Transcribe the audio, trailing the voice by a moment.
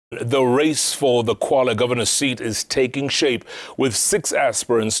The race for the Kwale governor seat is taking shape, with 6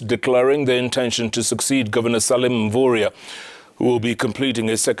 aspirants declaring their intention to succeed Governor Salim Mvurya, who will be completing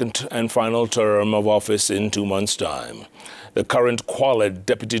his second and final term of office in 2 months' time. The current Kwale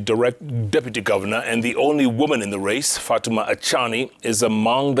deputy governor and the only woman in the race, Fatuma Achani, is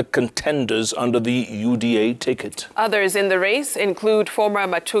among the contenders under the UDA ticket. Others in the race include former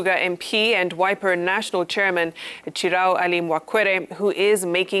Matuga MP and Wiper National Chairman Chirau Ali Mwakwere, who is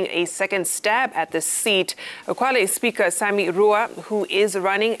making a second stab at the seat. Kwale Speaker Sammy Ruwa, who is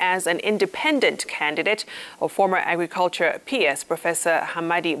running as an independent candidate, of former Agriculture PS Professor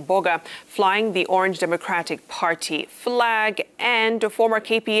Hamadi Boga, flying the Orange Democratic Party flag, and former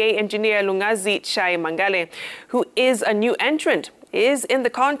KPA engineer Lung'anzi Chai Mangale, who is a new entrant, is in the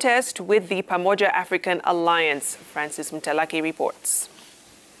contest with the Pamoja African Allance. Francis Mtalaki reports.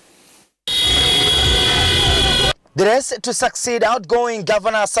 The race to succeed outgoing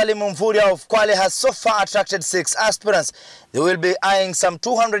Governor Salim Mvurya of Kwale has so far attracted 6 aspirants. They will be eyeing some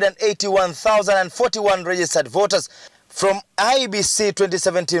 281,041 registered voters from IEBC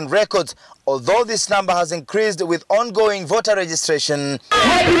 2017 records, although this number has increased with ongoing voter registration.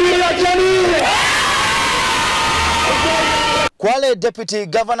 Kwale Deputy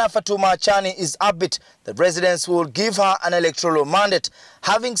Governor Fatuma Achani is upbeat that residents will give her an electoral mandate,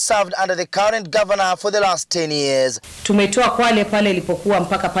 having served under the current governor for the last 10 years. Tumetoa Kwale pale ilipokuwa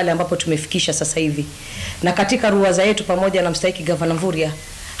mpaka pale ambapo tumefikisha sasa hivi. Na katika ruwaza yetu pamoja na mstahiki Governor Mvurya,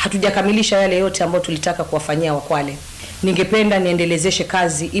 hatujakamilisha yale yote ambayo tulitaka kuwafanyia wa Kwale. Ningependa niendelezeshe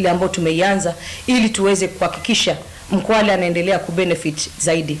kazi ile ambayo tumeianza ili tuweze kuhakikisha Mkwale anaendelea kubenefit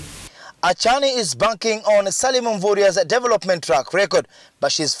zaidi. Achani is banking on Salim Mvurya's development track record,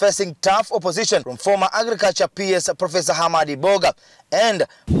 but she's facing tough opposition from former Agriculture PS Professor Hamadi Boga and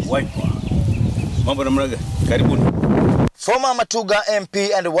former Matuga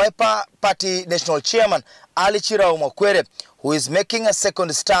MP and Wiper Party National Chairman Chirau Ali Mwakwere, who is making a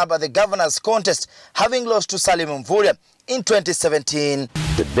second stab at the governor's contest, having lost to Salim Mvurya in 2017.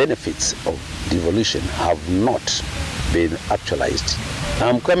 The benefits of devolution have not been actualized.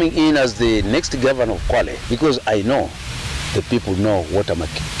 I'm coming in as the next governor of Kwale because I know the people know what I'm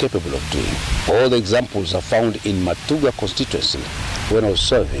capable of doing. All the examples are found in Matuga constituency when I was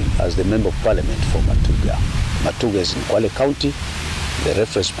serving as the member of parliament for Matuga. Matuga is in Kwale County. The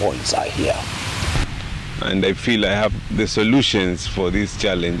reference points are here. And I feel I have the solutions for these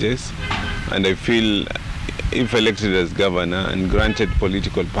challenges. And I feel if elected as governor and granted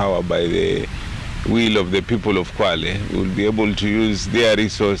political power by the will of the people of Kwale, we'll be able to use their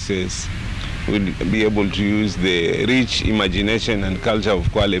resources, we'll be able to use the rich imagination and culture of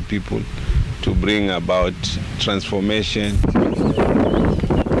Kwale people to bring about transformation.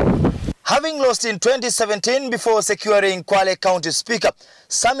 Having lost in 2017 before securing Kwale County Speaker,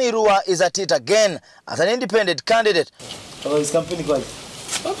 Sammy Ruwa is at it again as an independent candidate.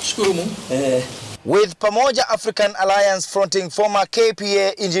 With Pamoja African Allance fronting former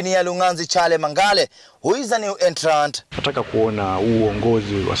KPA engineer Lung'anzi Chai Mangale, who is a new entrant. Nataka kuona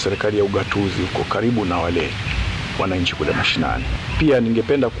uongozi wa serikali ya ugatuzi uko karibu na wale wananchi kule mashinani. Pia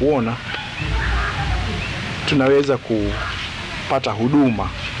ningependa kuona tunaweza kupata huduma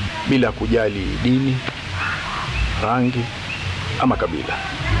bila kujali dini, rangi ama kabila.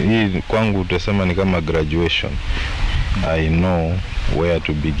 Hii kwangu utasema ni kama graduation. I know where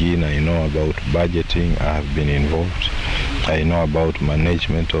to begin. I know about budgeting. I have been involved. I know about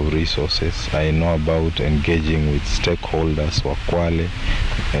management of resources. I know about engaging with stakeholders wa Kwale,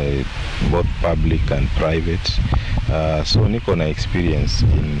 both public and private. So niko na experience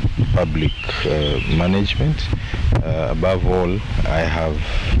in public management. Above all, I have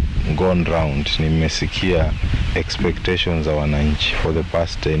gone round. Nimesikia expectations of wananchi for the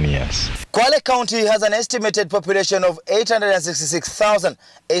past 10 years. Kwale County has an estimated population of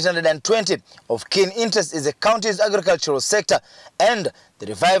 866,820. Of keen interest is the county's agricultural sector and the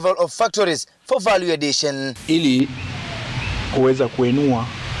revival of factories for value addition. Ili kuweza kuinua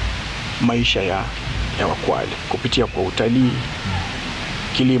maisha ya Wakwale kupitia kwa utalii,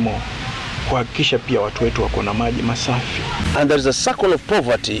 kilimo, kuhakikisha pia watu wetu wako na maji masafi. And there is a circle of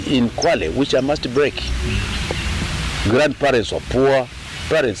poverty in Kwale which I must break. Grandparents are poor,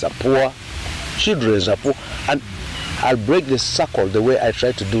 parents are poor, children are poor, and I'll break the circle the way I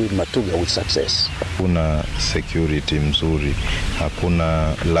try to do in Matuga with success. Hakuna security mzuri,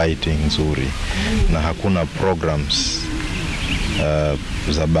 hakuna lighting mzuri, na hakuna programs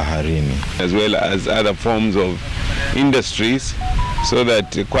za baharini, as well as other forms of industries, so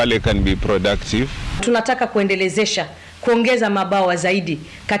that Kwale can be productive. Tunataka kuendelezesha, kuongeza mabawa zaidi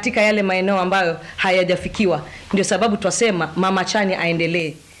katika yale maeneo ambayo hayajafikiwa. Ndio sababu twasema Mama Achani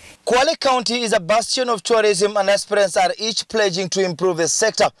aendelee. Kwale County is a bastion of tourism, and aspirants are each pledging to improve the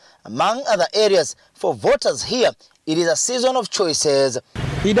sector. Among other areas, for voters here, it is a season of choices.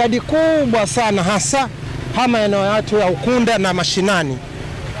 Idadi kubwa sana hasa maeneo yetu ya Ukunda na mashinani.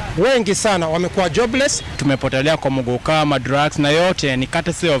 Wengi sana wamekuwa jobless. Tumepotelea kwa muguka, drugs na yote ni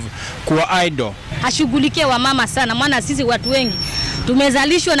courtesy of kuwa idle. Ashughulikie wamama sana, maana sisi watu wengi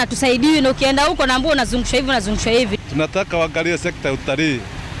tumezalishwa na tusaidiwe, na ukienda huko na ambao unazungushwa hivi unazungushwa hivi. Tunataka waangalie sekta ya utalii.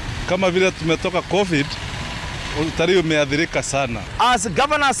 Kama vile tumetoka COVID, utalii umeathirika sana. As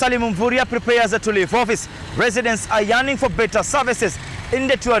Governor Salim Mvurya prepares to leave office, residents are yearning for better services in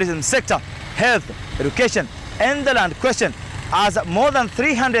the tourism sector, health, education and the land question, as more than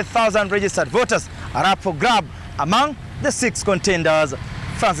 300,000 registered voters are up for grab among the 6 contenders.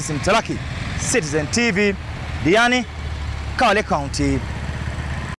 Francis Mtalaki, Citizen TV, Diani, Kwale County.